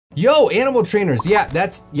Yo, animal trainers,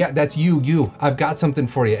 that's you. I've got something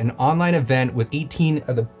for you. An online event with 18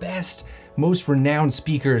 of the best, most renowned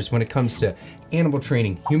speakers when it comes to animal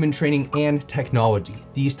training, human training, and technology.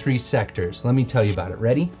 These three sectors. Let me tell you about it.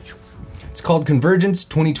 Ready? It's called Convergence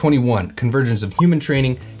 2021. Convergence of human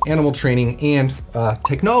training, animal training, and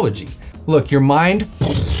technology. Look, your mind,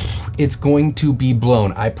 it's going to be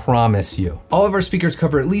blown, I promise you. All of our speakers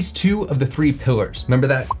cover at least two of the three pillars. Remember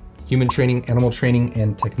that? Human training, animal training,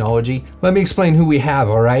 and technology. Let me explain who we have,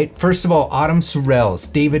 all right? First of all, Autumn Sorrells,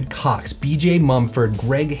 David Cox, BJ Mumford,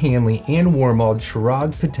 Greg Hanley, Ann Warmald,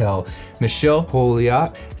 Chirag Patel, Michelle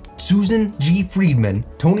Holiot, Susan G. Friedman,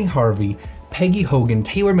 Tony Harvey, Peggy Hogan,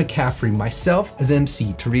 Taylor McCaffrey, myself as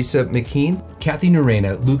MC, Teresa McKean, Kathy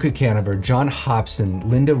Norena, Luca Canaver, John Hobson,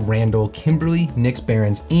 Linda Randall, Kimberly Nix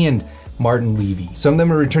Barons, and Martin Levy. Some of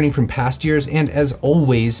them are returning from past years, and as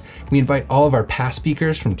always, we invite all of our past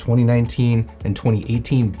speakers from 2019 and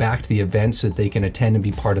 2018 back to the event so that they can attend and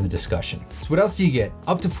be part of the discussion. So what else do you get?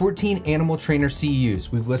 Up to 14 animal trainer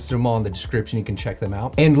CEUs. We've listed them all in the description, you can check them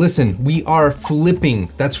out. And listen, we are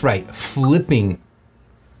flipping, that's right, flipping.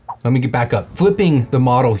 Let me get back up. Flipping the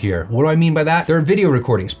model here. What do I mean by that? There are video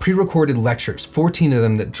recordings, pre-recorded lectures, 14 of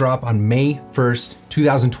them that drop on May 1st,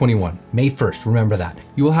 2021. May 1st, remember that.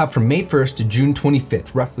 You will have from May 1st to June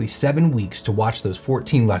 25th, roughly 7 weeks to watch those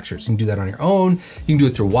 14 lectures. You can do that on your own. You can do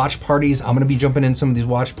it through watch parties. I'm gonna be jumping in some of these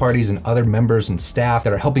watch parties and other members and staff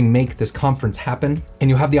that are helping make this conference happen. And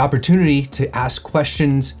you'll have the opportunity to ask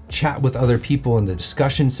questions, chat with other people in the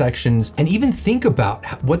discussion sections, and even think about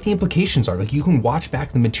what the implications are. Like you can watch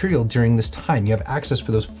back the material during this time. You have access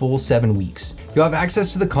for those full 7 weeks. You'll have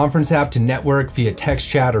access to the conference app to network via text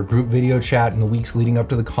chat or group video chat in the weeks leading up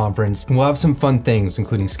to the conference. And we'll have some fun things,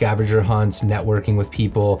 including scavenger hunts, networking with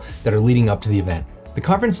people that are leading up to the event. The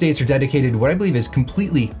conference dates are dedicated to what I believe is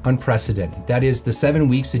completely unprecedented. That is the 7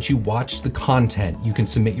 weeks that you watch the content. You can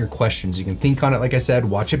submit your questions. You can think on it, like I said,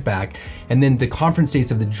 watch it back. And then the conference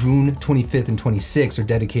dates of the June 25th and 26th are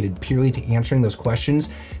dedicated purely to answering those questions,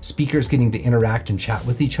 speakers getting to interact and chat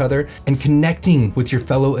with each other, and connecting with your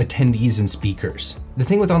fellow attendees and speakers. The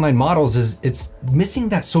thing with online models is it's missing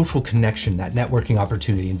that social connection, that networking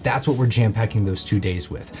opportunity, and that's what we're jam-packing those 2 days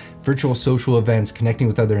with. Virtual social events, connecting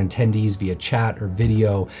with other attendees via chat or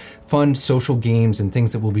video, fun social games and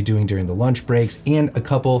things that we'll be doing during the lunch breaks, and a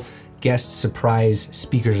couple guest surprise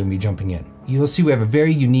speakers will be jumping in. You'll see we have a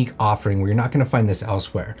very unique offering where you're not gonna find this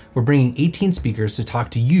elsewhere. We're bringing 18 speakers to talk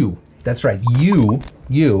to you. That's right, you,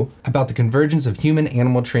 about the convergence of human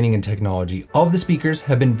animal training and technology. All of the speakers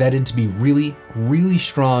have been vetted to be really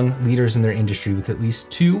strong leaders in their industry with at least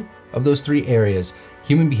 2 of those 3 areas,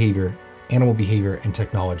 human behavior, animal behavior, and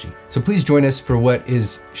technology. So please join us for what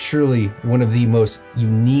is surely one of the most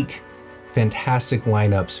unique, fantastic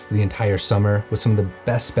lineups for the entire summer with some of the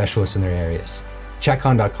best specialists in their areas.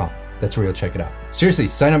 CHATTcon.com. That's where you'll check it out. Seriously,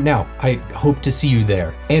 sign up now. I hope to see you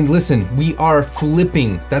there. And listen, we are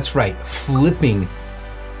flipping, that's right, flipping.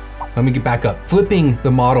 Let me get back up. Flipping the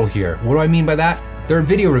model here. What do I mean by that? There are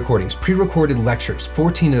video recordings, pre-recorded lectures,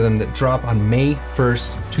 14 of them that drop on May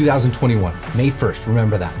 1st, 2021. May 1st,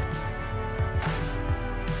 remember that.